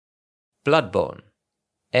Bloodborne.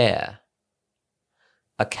 Air.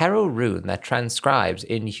 A Carol rune that transcribes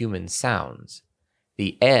inhuman sounds.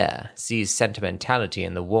 The air sees sentimentality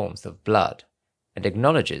in the warmth of blood, and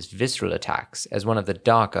acknowledges visceral attacks as one of the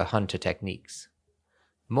darker hunter techniques.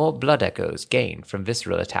 More blood echoes gained from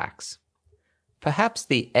visceral attacks. Perhaps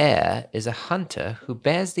the air is a hunter who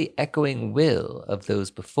bears the echoing will of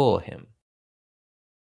those before him.